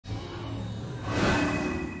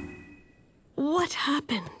What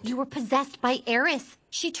happened? You were possessed by Eris.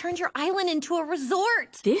 She turned your island into a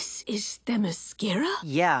resort. This is the mascara?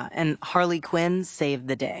 Yeah, and Harley Quinn saved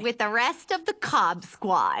the day. With the rest of the Cobb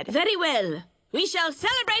Squad. Very well. We shall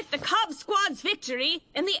celebrate the Cobb Squad's victory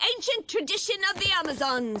in the ancient tradition of the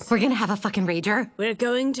Amazons. We're gonna have a fucking rager. We're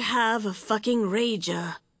going to have a fucking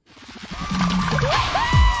rager.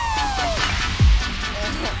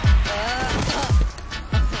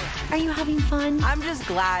 Are you having fun? I'm just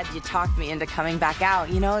glad you talked me into coming back out.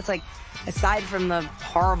 You know, it's like, aside from the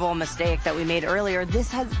horrible mistake that we made earlier, this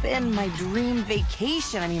has been my dream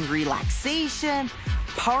vacation. I mean, relaxation,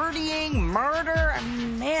 partying, murder. I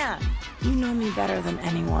mean, man, you know me better than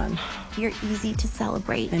anyone. You're easy to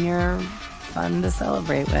celebrate. And you're fun to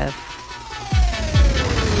celebrate with.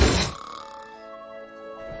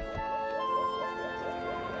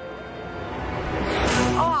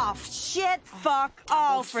 Oh, shit, fuck,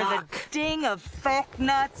 all for the ding of fuck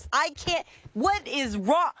nuts. I can't, what is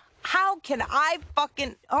wrong? How can I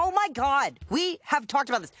fucking, oh my God. We have talked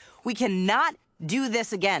about this. We cannot do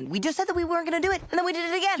this again. We just said that we weren't gonna do it, and then we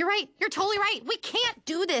did it again. You're right. You're totally right. We can't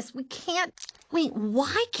do this. We can't. Wait,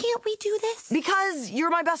 why can't we do this? Because you're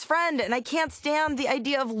my best friend, and I can't stand the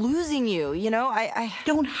idea of losing you, you know? I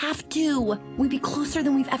don't have to. We'd be closer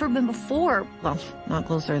than we've ever been before. Well, not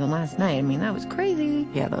closer than last night. I mean, that was crazy.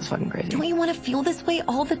 Yeah, that was fucking crazy. Don't you want to feel this way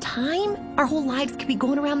all the time? Our whole lives could be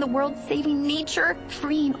going around the world saving nature,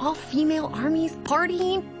 freeing all female armies,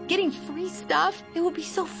 partying, getting free stuff. It would be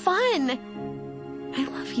so fun. I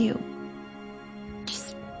love you.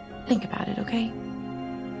 Just think about it, okay?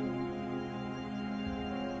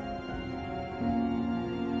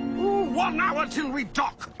 Ooh, 1 hour till we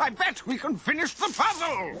dock. I bet we can finish the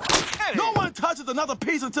puzzle. Hey. No one touches another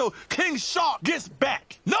piece until King Shark gets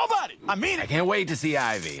back. Nobody. I mean it. I can't wait to see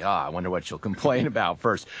Ivy. Oh, I wonder what she'll complain about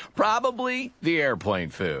first. Probably the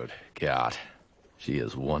airplane food. God, she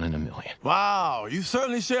is 1 in a million. Wow, you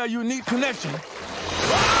certainly share a unique connection.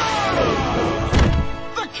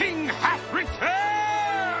 The king hath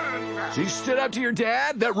returned! She stood up to your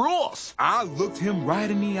dad? That rules. I looked him right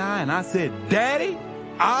in the eye and I said, Daddy,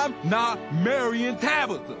 I'm not marrying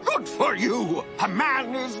Tabitha. Good for you! A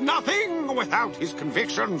man is nothing without his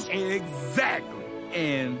convictions. Exactly.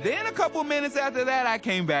 And then a couple minutes after that, I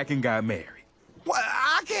came back and got married. Well,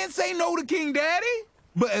 I can't say no to King Daddy,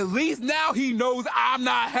 but at least now he knows I'm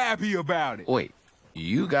not happy about it. Wait,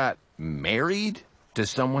 you got married to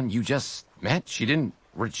someone you just met? She didn't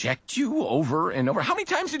reject you over and over? How many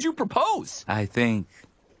times did you propose? I think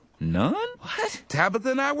none. What?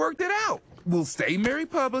 Tabitha and I worked it out. We'll stay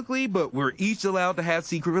married publicly, but we're each allowed to have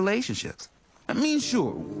secret relationships. I mean,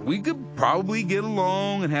 sure, we could probably get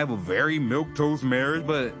along and have a very milquetoast marriage,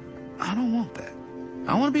 but I don't want that.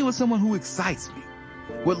 I want to be with someone who excites me.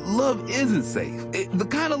 Where love isn't safe. The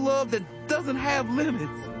kind of love that doesn't have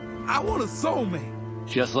limits. I want a soulmate.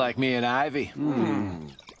 Just like me and Ivy.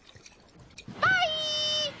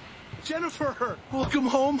 Jennifer, welcome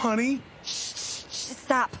home, honey.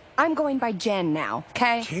 Stop. I'm going by Jen now,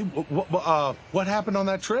 okay? Okay, what happened on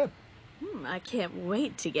that trip? I can't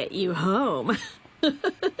wait to get you home.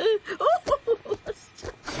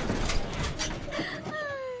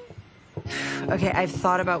 Okay, I've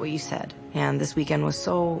thought about what you said, and this weekend was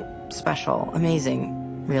so special,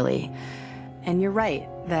 amazing, really. And you're right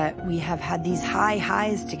that we have had these high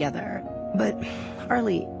highs together. But,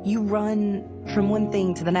 Harley, you run from one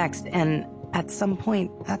thing to the next, and at some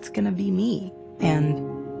point, that's gonna be me.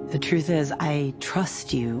 And the truth is, I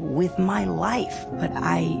trust you with my life, but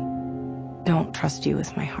I don't trust you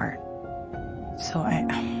with my heart. So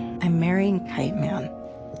I'm marrying Kite Man.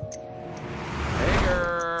 Hey,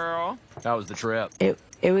 girl. How was the trip? It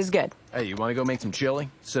was good. Hey, you want to go make some chili?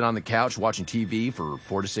 Sit on the couch watching TV for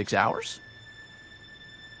 4 to 6 hours?